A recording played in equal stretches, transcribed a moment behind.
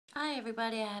Hi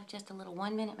everybody, I have just a little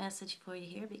 1-minute message for you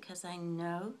here because I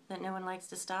know that no one likes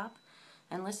to stop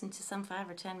and listen to some 5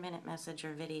 or 10-minute message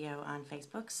or video on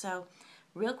Facebook. So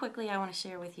real quickly I want to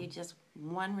share with you just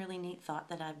one really neat thought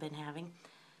that I've been having.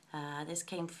 This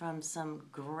came from some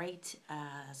great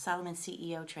Solomon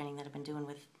CEO training that I've been doing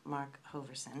with Mark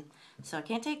Hoverson. So I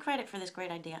can't take credit for this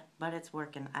great idea, but it's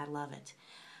working. I love it.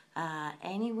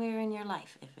 Anywhere in your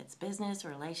life, if it's business or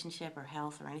relationship or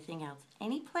health or anything else,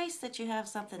 any place that you have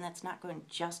something that's not going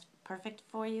just perfect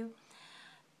for you,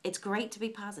 it's great to be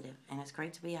positive and it's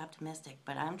great to be optimistic,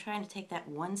 but I'm trying to take that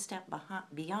one step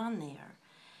beyond there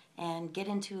and get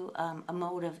into a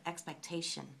mode of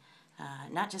expectation.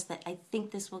 Not just that I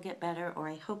think this will get better or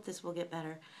I hope this will get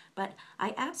better, but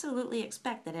I absolutely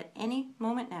expect that at any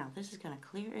moment now, this is going to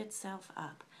clear itself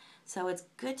up. So it's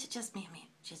good to just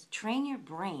train your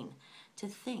brain to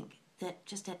think that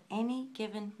just at any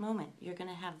given moment, you're going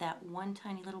to have that one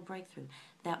tiny little breakthrough,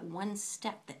 that one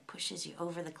step that pushes you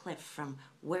over the cliff from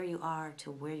where you are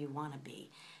to where you want to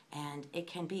be. And it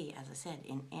can be, as I said,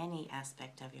 in any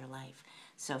aspect of your life.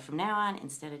 So from now on,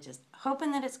 instead of just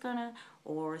hoping that it's gonna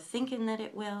or thinking that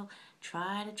it will,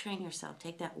 try to train yourself.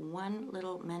 Take that one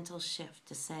little mental shift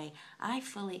to say, I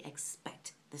fully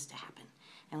expect this to happen.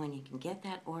 And when you can get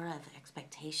that aura of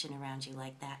expectation around you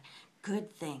like that, good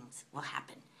things will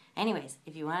happen. Anyways,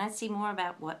 if you want to see more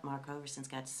about what Mark Hoverson's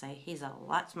got to say, he's a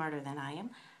lot smarter than I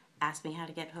am. Ask me how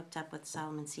to get hooked up with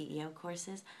Solomon CEO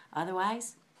courses.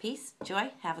 Otherwise, peace,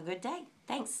 joy, have a good day.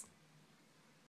 Thanks.